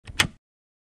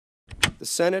The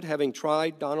Senate, having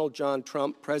tried Donald John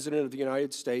Trump, President of the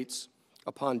United States,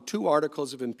 upon 2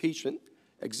 articles of impeachment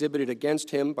exhibited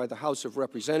against him by the House of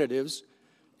Representatives,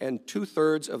 and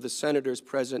 2/3 of the senators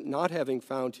present not having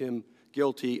found him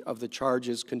guilty of the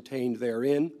charges contained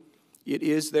therein, it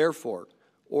is therefore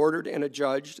ordered and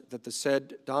adjudged that the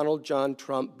said Donald John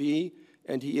Trump be,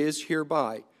 and he is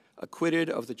hereby, acquitted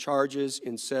of the charges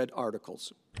in said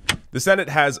articles. The Senate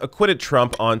has acquitted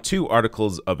Trump on 2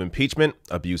 articles of impeachment,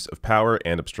 abuse of power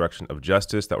and obstruction of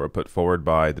justice, that were put forward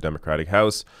by the Democratic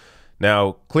House.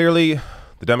 Now, clearly,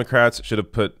 the Democrats should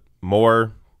have put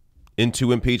more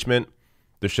into impeachment.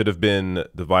 There should have been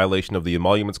the violation of the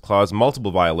Emoluments Clause,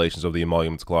 multiple violations of the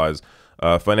Emoluments Clause,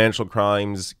 financial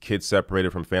crimes, kids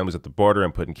separated from families at the border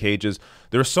and put in cages.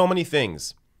 There are so many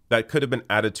things that could have been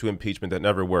added to impeachment that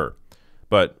never were.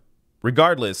 But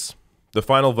regardless, the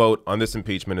final vote on this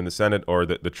impeachment in the Senate, or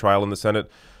the trial in the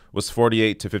Senate, was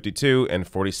 48 to 52 and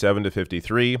 47 to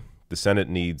 53. The Senate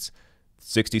needs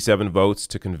 67 votes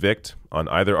to convict on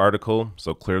either article,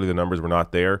 so clearly the numbers were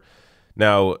not there.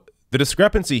 Now, the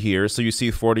discrepancy here, so you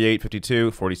see 48,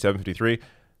 52, 47, 53,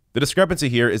 the discrepancy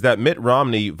here is that Mitt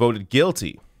Romney voted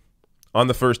guilty on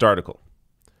the first article.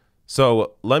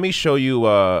 So let me show you,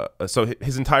 so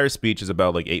his entire speech is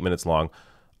about like 8 minutes long.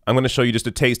 I'm going to show you just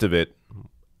a taste of it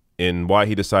in why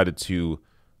he decided to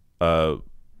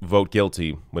vote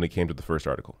guilty when it came to the first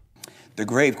article. The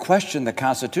grave question the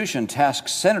Constitution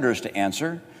tasks senators to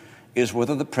answer is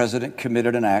whether the president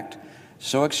committed an act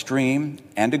so extreme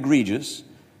and egregious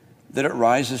that it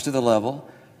rises to the level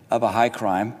of a high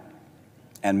crime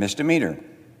and misdemeanor.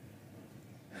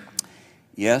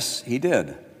 Yes, he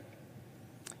did.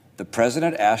 The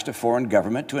president asked a foreign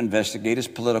government to investigate his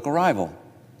political rival.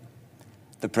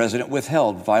 The president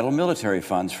withheld vital military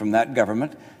funds from that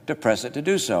government to press it to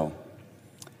do so.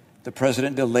 The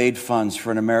president delayed funds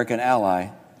for an American ally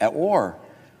at war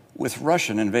with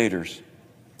Russian invaders.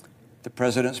 The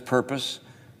president's purpose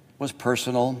was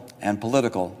personal and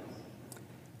political.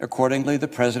 Accordingly, the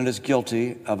president is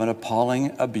guilty of an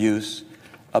appalling abuse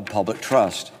of public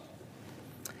trust.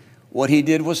 What he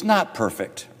did was not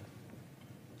perfect.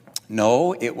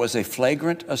 No, it was a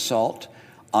flagrant assault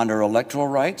on our electoral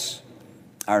rights,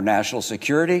 our national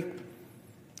security,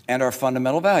 and our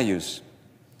fundamental values.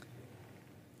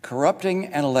 Corrupting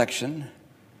an election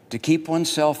to keep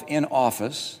oneself in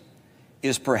office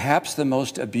is perhaps the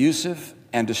most abusive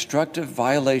and destructive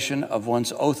violation of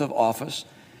one's oath of office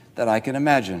that I can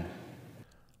imagine.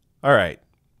 All right.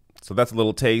 So that's a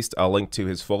little taste. I'll link to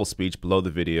his full speech below the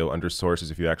video under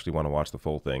sources if you actually want to watch the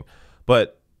full thing.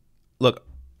 But look,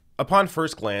 upon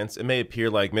first glance, it may appear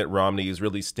like Mitt Romney is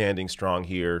really standing strong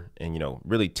here and,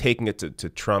 really taking it to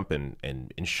Trump and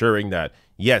ensuring that,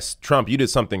 yes, Trump, you did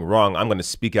something wrong. I'm going to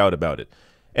speak out about it.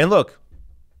 And look,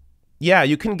 yeah,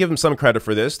 you can give him some credit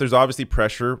for this. There's obviously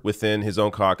pressure within his own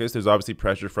caucus. There's obviously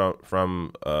pressure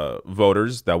from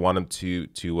voters that want him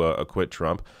to acquit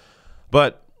Trump.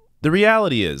 But the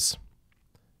reality is,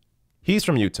 he's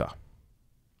from Utah.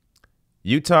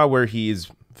 Utah, where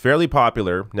he's fairly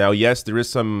popular. Now, yes, there is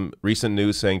some recent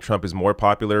news saying Trump is more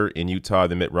popular in Utah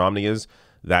than Mitt Romney is.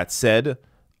 That said,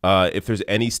 if there's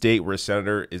any state where a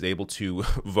senator is able to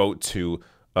vote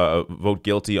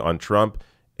guilty on Trump,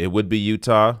 it would be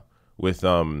Utah, with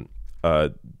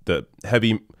the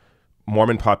heavy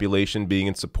Mormon population being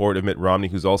in support of Mitt Romney,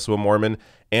 who's also a Mormon.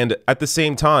 And at the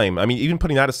same time, I mean, even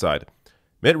putting that aside,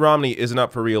 Mitt Romney isn't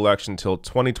up for re-election until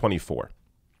 2024.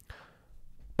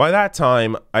 By that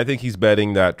time, I think he's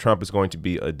betting that Trump is going to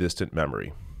be a distant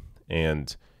memory.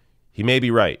 And he may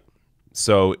be right.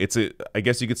 So I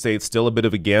guess you could say it's still a bit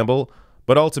of a gamble,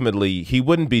 but ultimately he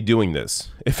wouldn't be doing this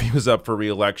if he was up for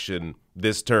re-election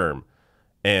this term.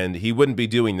 And he wouldn't be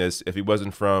doing this if he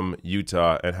wasn't from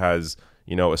Utah and has,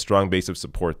 a strong base of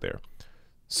support there.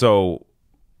 So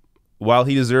while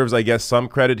he deserves, I guess, some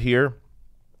credit here,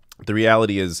 the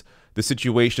reality is the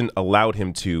situation allowed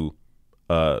him to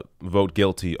vote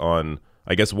guilty on,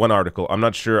 I guess, one article. I'm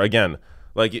not sure. Again,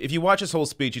 like, if you watch his whole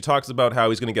speech, he talks about how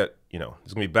he's going to get,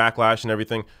 there's going to be backlash and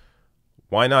everything.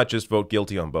 Why not just vote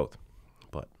guilty on both?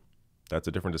 But that's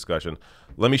a different discussion.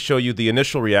 Let me show you the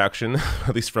initial reaction,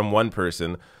 at least from one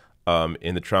person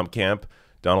in the Trump camp.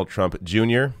 Donald Trump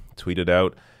Jr. tweeted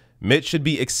out, "Mitt should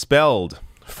be expelled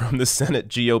from the Senate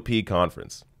GOP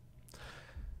conference."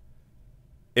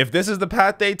 If this is the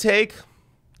path they take,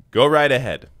 go right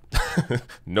ahead.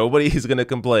 Nobody is going to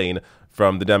complain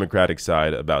from the Democratic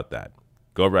side about that.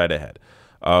 Go right ahead.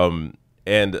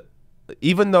 And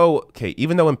even though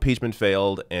impeachment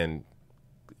failed, and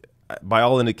by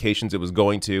all indications it was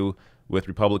going to, with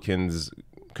Republicans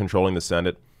controlling the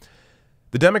Senate,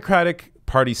 the Democratic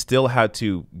party still had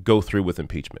to go through with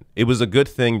impeachment. It was a good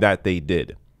thing that they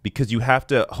did, because you have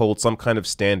to hold some kind of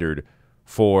standard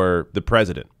for the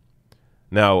president.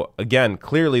 Now, again,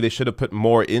 clearly they should have put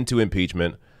more into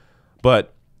impeachment,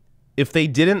 but if they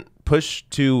didn't push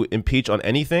to impeach on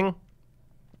anything,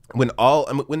 when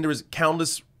there was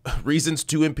countless reasons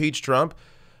to impeach Trump,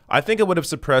 I think it would have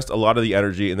suppressed a lot of the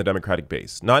energy in the Democratic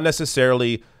base. Not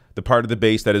necessarily the part of the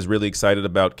base that is really excited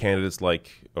about candidates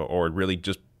like, or really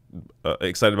just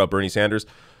excited about Bernie Sanders,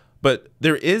 but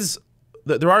there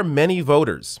are many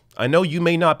voters. I know you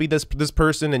may not be this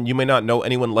person, and you may not know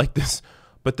anyone like this,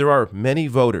 but there are many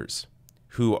voters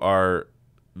who are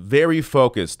very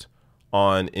focused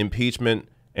on impeachment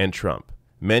and Trump.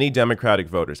 Many Democratic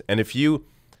voters. And if you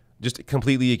just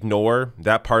completely ignore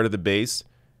that part of the base,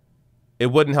 it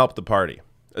wouldn't help the party,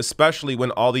 especially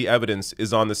when all the evidence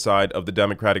is on the side of the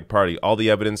Democratic Party. All the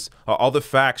evidence, all the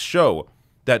facts show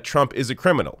that Trump is a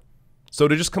criminal. So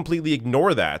to just completely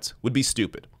ignore that would be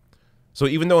stupid. So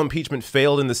even though impeachment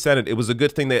failed in the Senate, it was a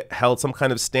good thing that held some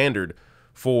kind of standard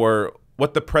for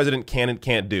what the president can and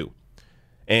can't do.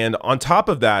 And on top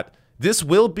of that, this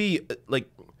will be, like,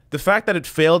 the fact that it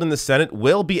failed in the Senate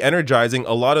will be energizing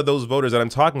a lot of those voters that I'm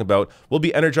talking about, will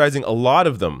be energizing a lot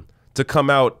of them to come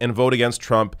out and vote against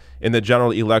Trump in the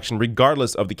general election,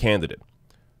 regardless of the candidate.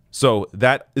 So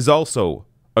that is also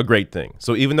a great thing.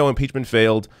 So even though impeachment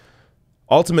failed,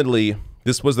 ultimately,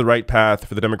 this was the right path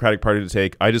for the Democratic Party to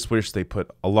take. I just wish they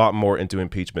put a lot more into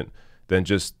impeachment than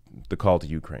just the call to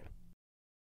Ukraine.